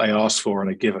tools that they ask for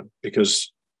and are given,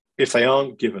 because if they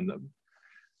aren't given them,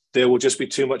 there will just be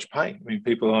too much pain. I mean,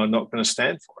 people are not going to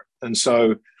stand for it. And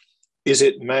so is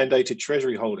it mandated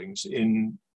treasury holdings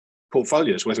in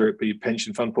portfolios, whether it be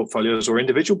pension fund portfolios or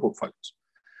individual portfolios?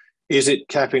 Is it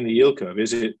capping the yield curve?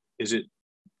 Is it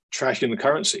trashing the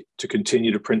currency to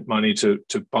continue to print money to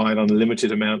buy an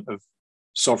unlimited amount of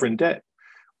sovereign debt?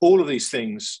 All of these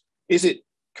things, is it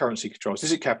currency controls?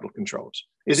 Is it capital controls?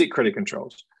 Is it credit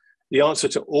controls? The answer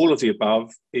to all of the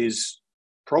above is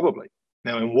probably.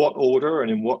 Now, in what order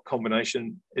and in what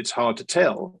combination, it's hard to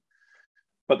tell,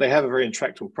 but they have a very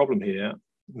intractable problem here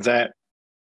that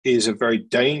is a very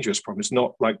dangerous problem. It's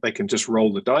not like they can just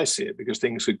roll the dice here, because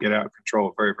things could get out of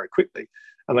control very, very quickly,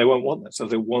 and they won't want that. So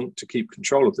they want to keep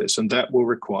control of this, and that will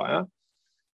require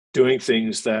doing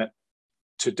things that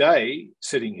today,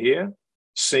 sitting here,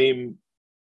 seem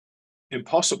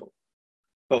impossible.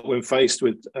 But when faced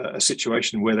with a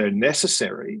situation where they're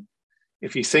necessary,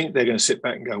 if you think they're going to sit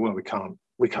back and go, well, we can't,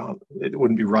 it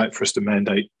wouldn't be right for us to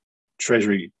mandate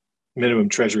minimum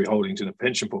treasury holdings in a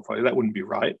pension portfolio. That wouldn't be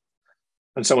right.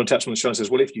 And someone taps on the shoulder and says,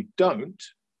 well, if you don't,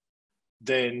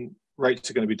 then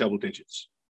rates are going to be double digits.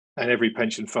 And every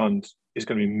pension fund is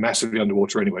going to be massively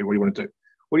underwater anyway. What do you want to do?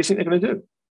 What do you think they're going to do?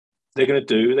 They're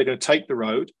going to take the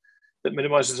road that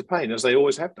minimizes the pain, as they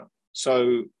always have done.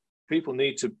 So people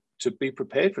need to be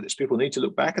prepared for this. People need to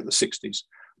look back at the 60s,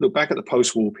 look back at the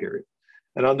post-war period,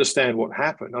 and understand what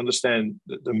happened, understand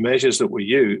the measures that were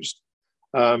used,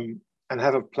 and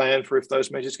have a plan for if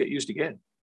those measures get used again.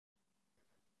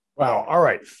 Wow. All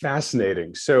right.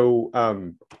 Fascinating. So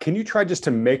can you try just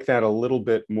to make that a little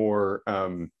bit more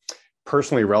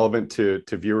personally relevant to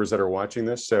viewers that are watching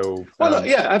this? So, well, look,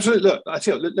 yeah, absolutely. Look, I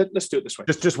tell you, let's do it this way.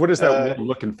 Just what does that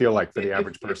look and feel like for the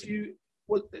average person?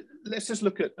 Well, let's just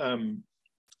look at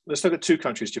two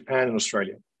countries, Japan and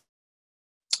Australia.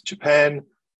 Japan,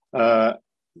 the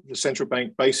central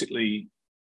bank basically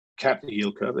capped the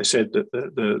yield curve. They said that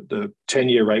the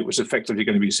 10-year rate was effectively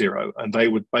going to be zero, and they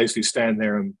would basically stand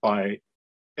there and buy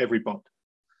every bond.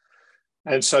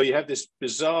 And so you have this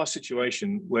bizarre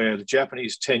situation where the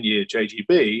Japanese 10-year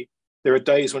JGB, there are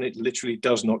days when it literally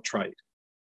does not trade.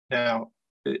 Now,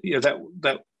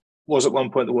 that was at one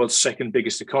point the world's second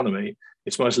biggest economy.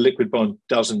 Its most liquid bond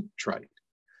doesn't trade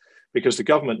because the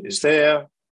government is there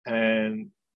and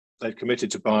they've committed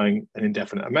to buying an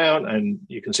indefinite amount. And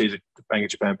you can see the Bank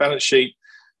of Japan balance sheet.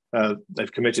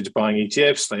 They've committed to buying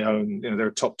ETFs. They own, they're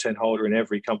a top 10 holder in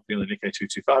every company on the Nikkei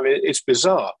 225. It's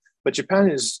bizarre. But Japan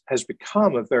has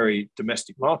become a very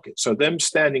domestic market. So them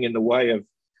standing in the way of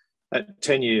that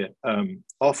 10-year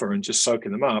offer and just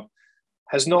soaking them up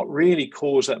has not really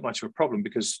caused that much of a problem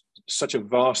because such a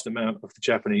vast amount of the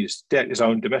Japanese debt is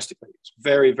owned domestically. It's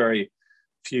very, very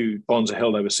few bonds are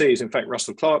held overseas. In fact,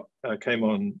 Russell Clark came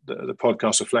on the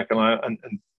podcast with Fleck and I and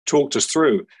talked us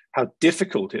through how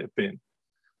difficult it had been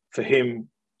for him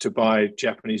to buy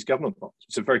Japanese government bonds.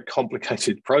 It's a very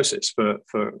complicated process for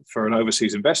an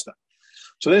overseas investor.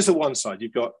 So there's the one side.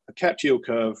 You've got a capped yield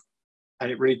curve, and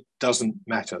it really doesn't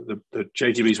matter. The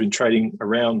JGB's been trading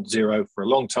around zero for a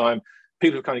long time.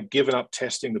 People have kind of given up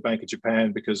testing the Bank of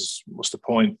Japan because what's the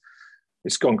point?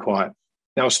 It's gone quiet.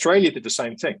 Now, Australia did the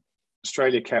same thing.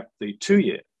 Australia capped the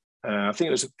 2-year. I think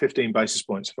it was at 15 basis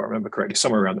points, if I remember correctly,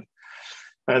 somewhere around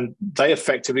there. And they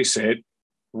effectively said,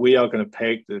 we are going to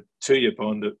peg the 2-year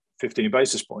bond at 15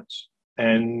 basis points.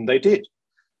 And they did.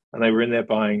 And they were in there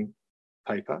buying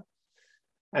paper.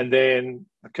 And then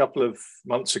a couple of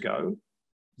months ago,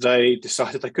 they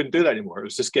decided they couldn't do that anymore. It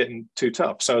was just getting too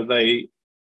tough. So they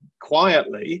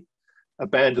quietly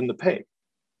abandoned the peg.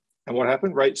 And what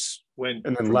happened? Rates went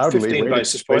and then from loudly, 15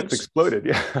 basis points. Exploded,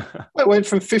 yeah. It went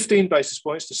from 15 basis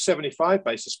points to 75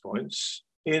 basis points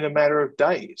in a matter of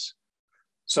days.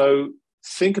 So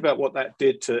think about what that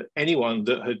did to anyone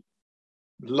that had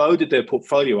loaded their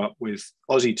portfolio up with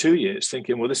Aussie 2 years,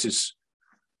 thinking, well, this is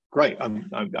great.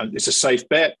 It's a safe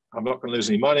bet. I'm not going to lose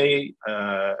any money.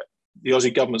 The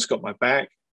Aussie government's got my back.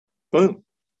 Boom.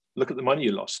 Look at the money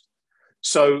you lost.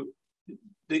 So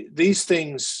these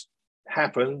things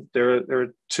happen. There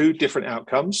are two different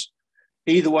outcomes.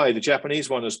 Either way, the Japanese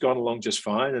one has gone along just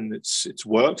fine and it's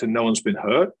worked and no one's been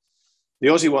hurt. The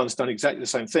Aussie one's done exactly the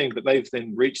same thing, but they've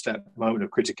then reached that moment of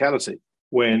criticality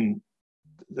when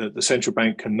the central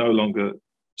bank can no longer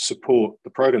support the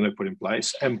program they put in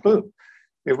place, and boom,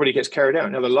 everybody gets carried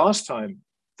out. Now, the last time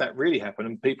that really happened,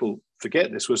 and people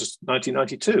forget this, was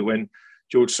 1992 when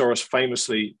George Soros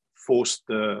famously forced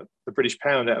the British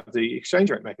pound out of the exchange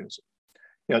rate mechanism.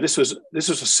 This was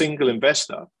a single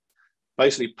investor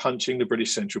basically punching the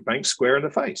British central bank square in the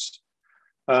face,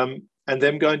 and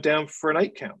them going down for an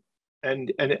 8 count.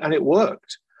 And it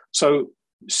worked. So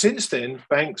since then,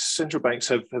 central banks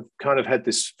have kind of had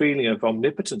this feeling of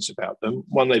omnipotence about them,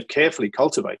 one they've carefully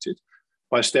cultivated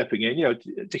by stepping in.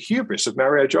 The hubris of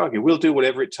Mario Draghi, we'll do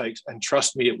whatever it takes, and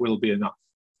trust me, it will be enough.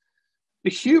 The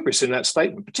hubris in that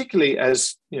statement, particularly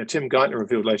as Tim Geithner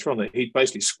revealed later on that he'd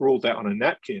basically scrawled that on a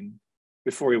napkin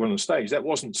before he went on stage. That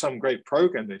wasn't some great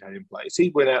program they'd had in place.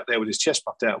 He went out there with his chest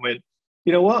puffed out and went,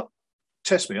 you know what?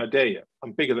 Test me, I dare you.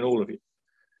 I'm bigger than all of you.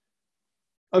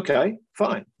 Okay,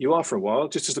 fine. You are for a while,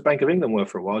 just as the Bank of England were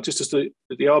for a while, just as the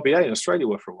RBA in Australia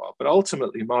were for a while. But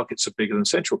ultimately, markets are bigger than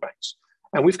central banks.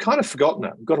 And we've kind of forgotten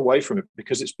that. We've got away from it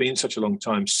because it's been such a long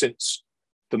time since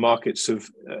the markets have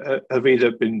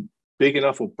either been big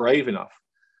enough or brave enough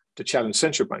to challenge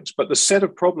central banks. But the set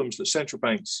of problems that central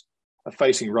banks are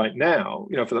facing right now,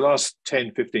 for the last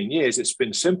 10, 15 years, it's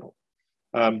been simple.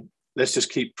 Let's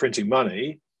just keep printing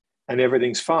money and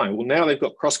everything's fine. Well, now they've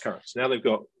got cross currents. Now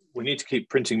we need to keep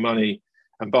printing money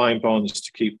and buying bonds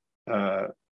to keep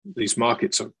these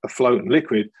markets afloat and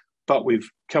liquid. But we've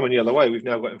come in the other way. We've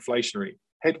now got inflationary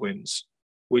headwinds,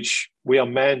 which we are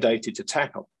mandated to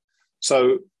tackle.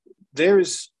 So there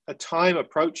is a time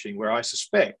approaching where I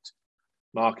suspect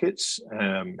markets,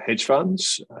 hedge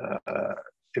funds,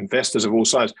 investors of all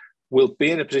sizes will be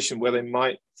in a position where they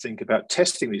might think about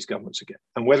testing these governments again.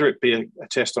 And whether it be a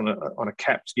test on a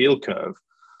capped yield curve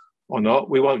or not,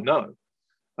 we won't know.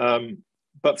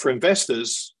 But for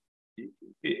investors,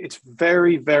 it's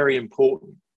very, very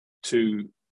important to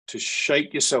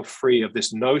shake yourself free of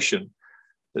this notion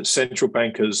that central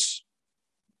bankers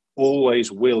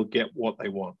always will get what they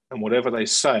want, and whatever they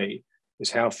say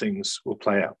is how things will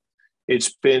play out.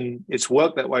 It's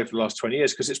worked that way for the last 20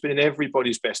 years because it's been in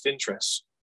everybody's best interests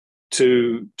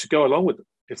to go along with them.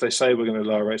 If they say we're going to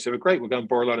lower rates, they're great, we're going to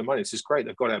borrow a lot of money. This is great,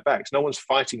 they've got our backs. No one's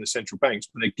fighting the central banks,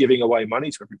 but they're giving away money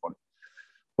to everybody.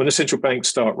 When the central banks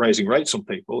start raising rates on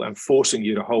people and forcing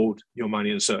you to hold your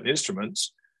money in certain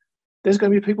instruments, there's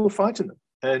going to be people fighting them.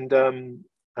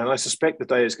 And I suspect the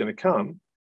day is going to come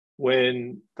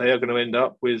when they are going to end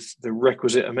up with the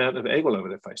requisite amount of egg all over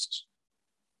their faces.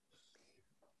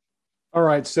 All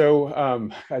right, so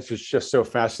that's just so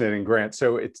fascinating, Grant.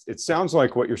 So it sounds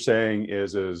like what you're saying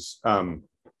is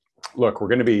look, we're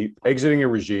going to be exiting a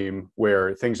regime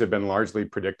where things have been largely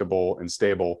predictable and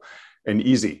stable and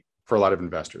easy for a lot of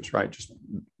investors, right? Just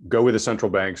go with the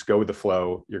central banks, go with the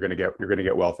flow. You're going to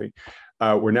get wealthy.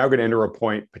 We're now going to enter a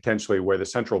point potentially where the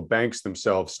central banks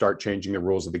themselves start changing the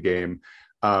rules of the game,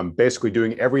 basically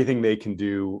doing everything they can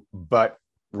do but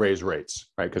raise rates,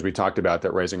 right? Because we talked about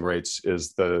that raising rates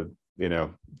is the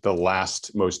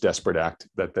last most desperate act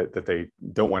that they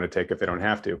don't want to take if they don't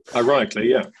have to. Ironically,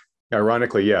 yeah.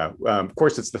 Ironically, yeah. Of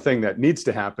course, it's the thing that needs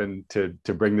to happen to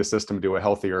bring the system to a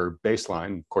healthier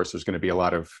baseline. Of course, there's going to be a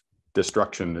lot of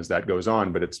destruction as that goes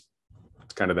on, but it's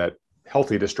kind of that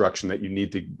healthy destruction that you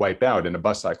need to wipe out in a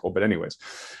bus cycle. But anyways,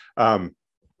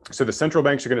 so the central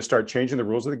banks are going to start changing the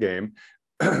rules of the game.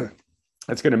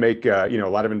 That's going to make a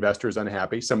lot of investors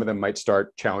unhappy. Some of them might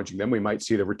start challenging them. We might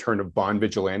see the return of bond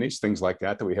vigilantes, things like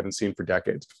that we haven't seen for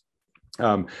decades.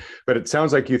 But it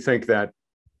sounds like you think that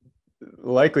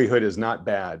likelihood is not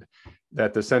bad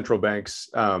that the central banks,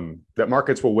 that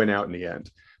markets will win out in the end,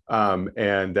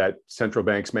 and that central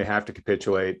banks may have to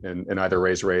capitulate and either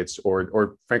raise rates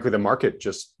or frankly, the market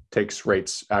just takes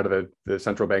rates out of the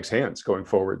central bank's hands going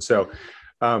forward. So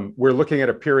we're looking at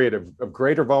a period of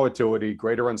greater volatility,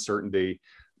 greater uncertainty,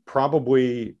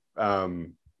 probably a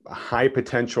high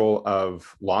potential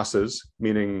of losses,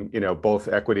 meaning both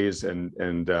equities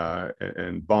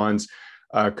and bonds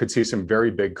could see some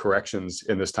very big corrections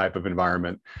in this type of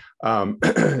environment.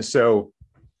 So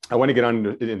I want to get on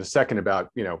in a second about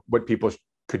what people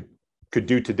could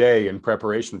do today in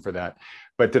preparation for that.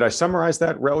 But did I summarize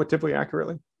that relatively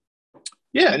accurately?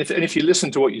 Yeah, and if you listen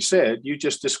to what you said, you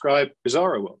just described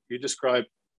Bizarro well. You described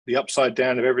the upside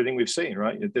down of everything we've seen,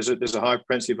 right? There's a high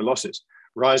propensity for losses,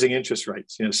 rising interest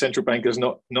rates, central bankers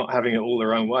not having it all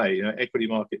their own way, equity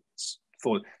markets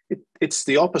fall. It's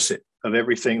the opposite of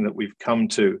everything that we've come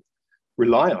to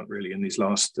rely on really in these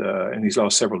last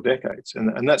several decades,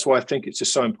 and that's why I think it's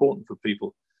just so important for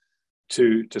people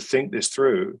to think this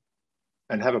through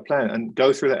and have a plan and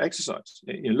go through that exercise.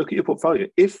 Look at your portfolio.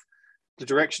 If the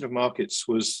direction of markets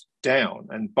was down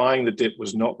and buying the dip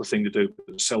was not the thing to do,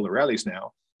 but sell the rallies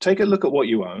now, take a look at what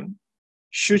you own.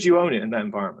 Should you own it in that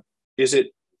environment? Is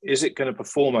it going to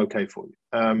perform okay for you?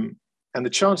 And the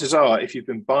chances are, if you've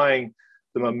been buying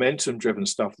the momentum-driven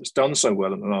stuff that's done so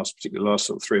well in the last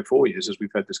sort of 3 or 4 years, as we've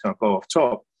had this kind of blow off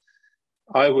top,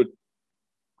 I would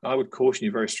caution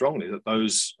you very strongly that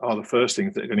those are the first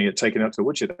things that are going to get taken out to the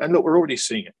woodshed. And look, we're already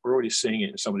seeing it. We're already seeing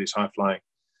it in some of these high-flying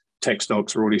tech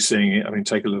stocks. We're already seeing it. I mean,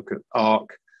 take a look at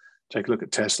ARK, take a look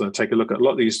at Tesla, take a look at a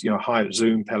lot of these, high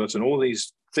Zoom, Peloton, all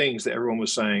these things that everyone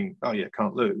was saying, oh yeah,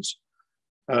 can't lose.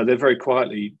 They're very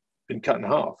quietly been cut in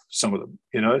half, some of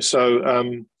them,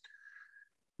 So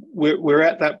we're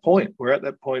at that point. We're at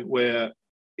that point where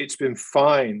it's been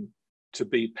fine to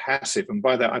be passive. And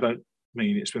by that, I don't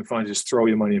mean it's been fine to just throw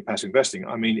your money in passive investing.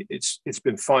 I mean, it's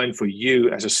been fine for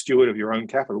you as a steward of your own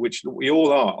capital, which we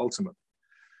all are ultimately.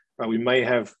 We may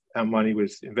have our money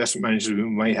with investment managers, we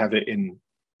may have it in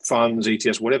funds,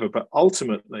 ETFs, whatever, but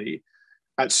ultimately,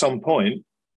 at some point,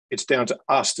 it's down to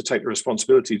us to take the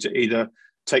responsibility to either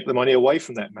take the money away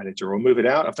from that manager or move it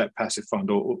out of that passive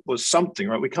fund or something,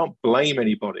 right? We can't blame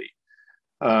anybody.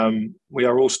 We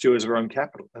are all stewards of our own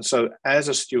capital. And so as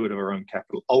a steward of our own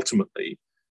capital, ultimately,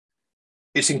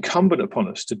 it's incumbent upon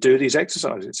us to do these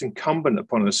exercises. It's incumbent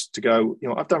upon us to go,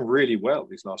 I've done really well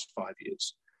these last 5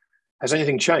 years. Has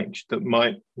anything changed that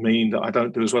might mean that I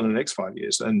don't do as well in the next 5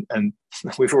 years? And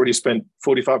we've already spent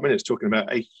 45 minutes talking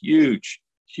about a huge,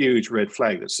 huge red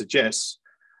flag that suggests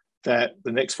that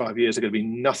the next 5 years are going to be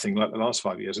nothing like the last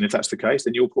 5 years. And if that's the case,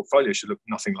 then your portfolio should look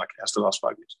nothing like it has the last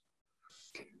 5 years.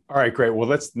 All right, great. Well,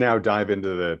 let's now dive into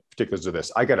the particulars of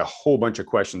this. I got a whole bunch of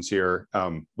questions here.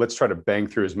 Let's try to bang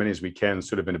through as many as we can,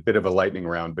 sort of in a bit of a lightning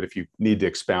round. But if you need to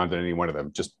expound on any one of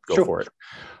them, just go for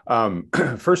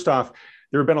it. First off,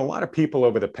 there have been a lot of people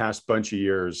over the past bunch of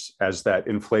years, as that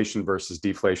inflation versus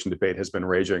deflation debate has been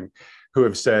raging, who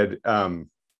have said,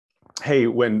 hey,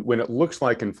 when it looks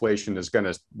like inflation is going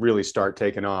to really start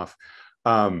taking off,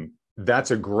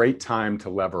 that's a great time to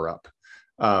lever up.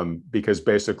 Because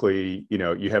basically,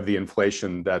 you have the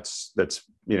inflation that's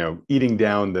eating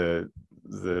down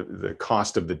the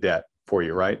cost of the debt for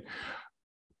you, right?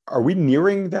 Are we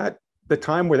nearing the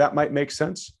time where that might make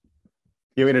sense?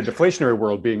 In a deflationary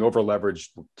world, being over leveraged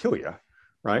will kill you,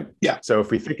 right? Yeah. So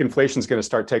if we think inflation is going to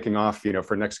start taking off, for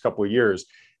the next couple of years,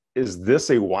 is this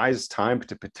a wise time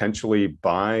to potentially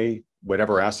buy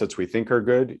whatever assets we think are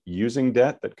good using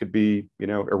debt that could be,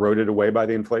 eroded away by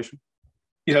the inflation?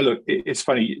 Look, it's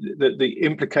funny. The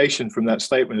implication from that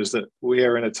statement is that we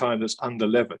are in a time that's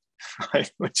underlevered, right?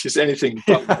 Which is anything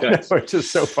but the case. Which is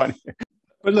so funny.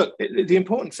 But look, the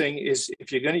important thing is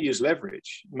if you're going to use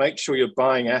leverage, make sure you're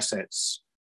buying assets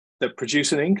that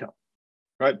produce an income,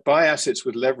 right? Buy assets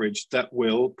with leverage that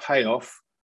will pay off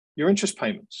your interest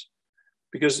payments.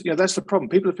 Because that's the problem.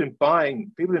 People have been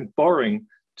borrowing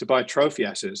to buy trophy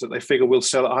assets that they figure will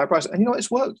sell at a high price. And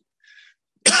it's worked.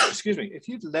 Excuse me. If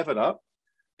you'd levered up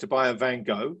to buy a Van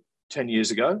Gogh 10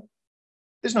 years ago,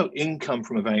 there's no income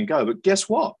from a Van Gogh. But guess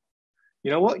what?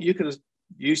 You know what? You could have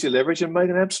used your leverage and made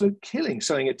an absolute killing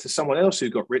selling it to someone else who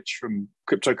got rich from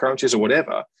cryptocurrencies or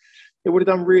whatever. It would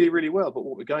have done really, really well. But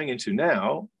what we're going into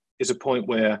now is a point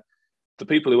where the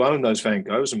people who own those Van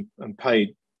Goghs and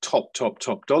paid top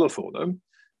dollar for them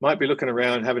might be looking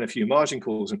around having a few margin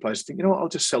calls in place and think, you know what, I'll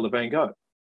just sell the Van Gogh.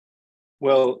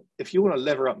 Well, if you want to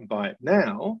lever up and buy it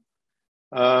now,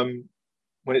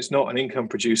 when it's not an income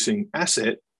producing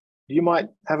asset, you might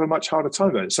have a much harder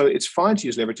time about it. So it's fine to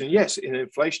use leverage. And yes, in an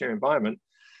inflationary environment,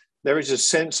 there is a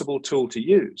sensible tool to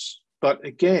use. But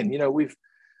again,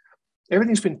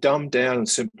 everything's been dumbed down and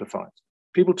simplified.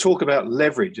 People talk about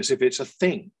leverage as if it's a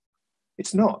thing.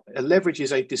 It's not. A leverage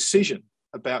is a decision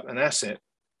about an asset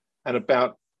and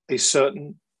about a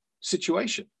certain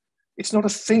situation. It's not a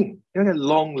thing. You don't have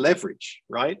long leverage,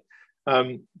 right?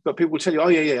 But people will tell you, oh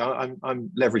yeah,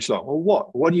 I'm leveraged long. Well,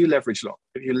 what do you leverage long?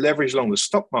 If you leverage long the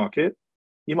stock market,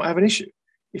 you might have an issue.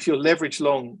 If you're leveraged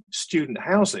long student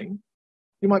housing,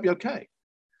 you might be okay.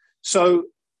 So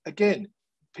again,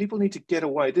 people need to get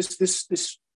away.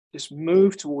 This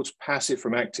move towards passive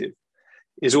from active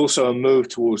is also a move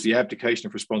towards the abdication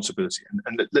of responsibility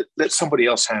and let somebody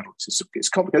else handle it. It's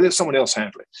complicated. Let someone else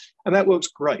handle it, and that works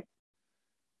great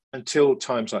until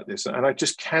times like this. And I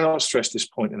just cannot stress this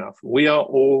point enough. We are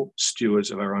all stewards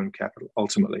of our own capital,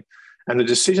 ultimately. And the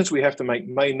decisions we have to make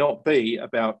may not be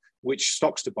about which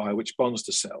stocks to buy, which bonds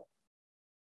to sell.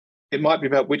 It might be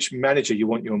about which manager you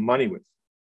want your money with.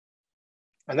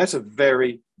 And that's a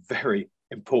very, very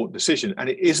important decision. And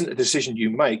it isn't a decision you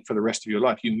make for the rest of your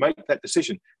life. You make that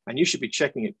decision and you should be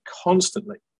checking it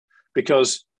constantly,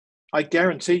 because I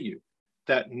guarantee you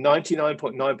that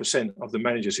 99.9% of the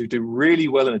managers who do really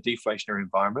well in a deflationary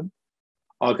environment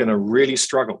are going to really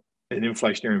struggle in an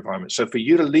inflationary environment. So for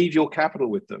you to leave your capital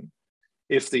with them,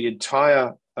 if the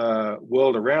entire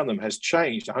world around them has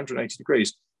changed 180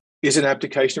 degrees, is an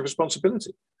abdication of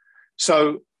responsibility.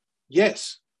 So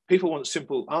yes, people want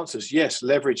simple answers. Yes,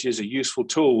 leverage is a useful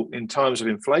tool in times of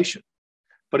inflation,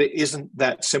 but it isn't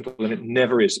that simple, and it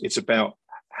never is. It's about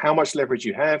how much leverage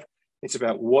you have. It's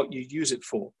about what you use it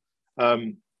for.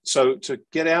 So to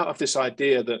get out of this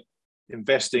idea that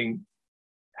investing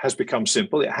has become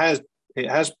simple, it has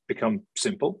become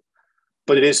simple,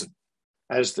 but it isn't.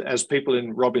 As people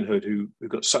in Robinhood who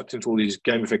got sucked into all these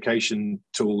gamification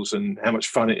tools and how much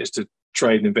fun it is to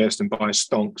trade and invest and buy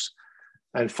stonks,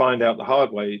 and find out the hard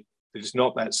way that it's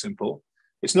not that simple.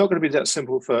 It's not going to be that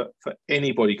simple for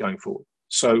anybody going forward.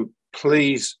 So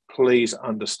please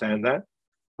understand that.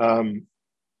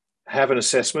 Have an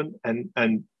assessment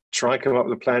and try and come up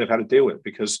with a plan of how to deal with it,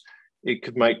 because it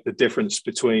could make the difference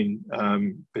between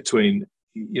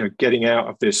getting out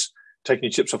of this, taking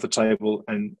your chips off the table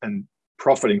and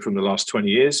profiting from the last 20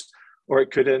 years, or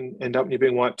it could end up you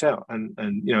being wiped out. And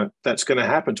that's going to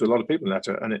happen to a lot of people.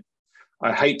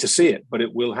 I hate to see it, but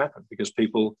it will happen because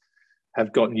people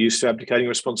have gotten used to abdicating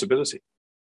responsibility.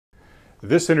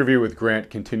 This interview with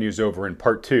Grant continues over in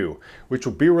part 2, which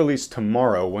will be released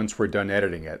tomorrow once we're done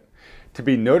editing it. To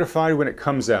be notified when it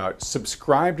comes out,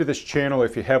 subscribe to this channel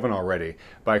if you haven't already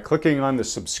by clicking on the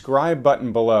subscribe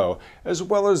button below, as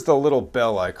well as the little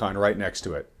bell icon right next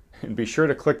to it. And be sure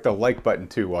to click the like button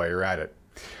too while you're at it.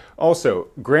 Also,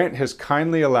 Grant has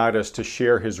kindly allowed us to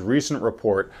share his recent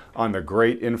report on the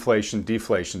great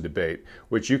inflation-deflation debate,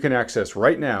 which you can access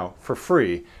right now for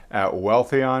free at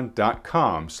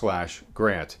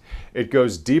wealthion.com/Grant. It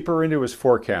goes deeper into his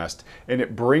forecast, and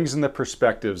it brings in the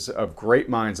perspectives of great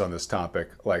minds on this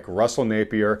topic, like Russell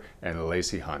Napier and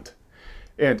Lacey Hunt.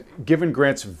 And given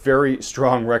Grant's very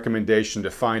strong recommendation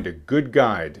to find a good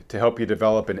guide to help you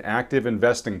develop an active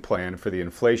investing plan for the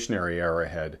inflationary era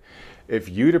ahead, if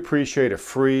you'd appreciate a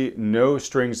free,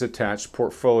 no-strings-attached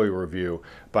portfolio review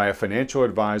by a financial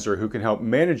advisor who can help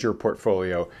manage your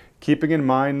portfolio, keeping in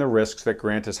mind the risks that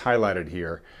Grant has highlighted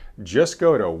here, just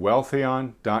go to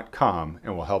wealthion.com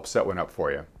and we'll help set one up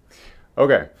for you.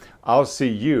 Okay, I'll see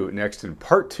you next in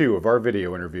part 2 of our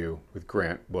video interview with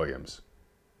Grant Williams.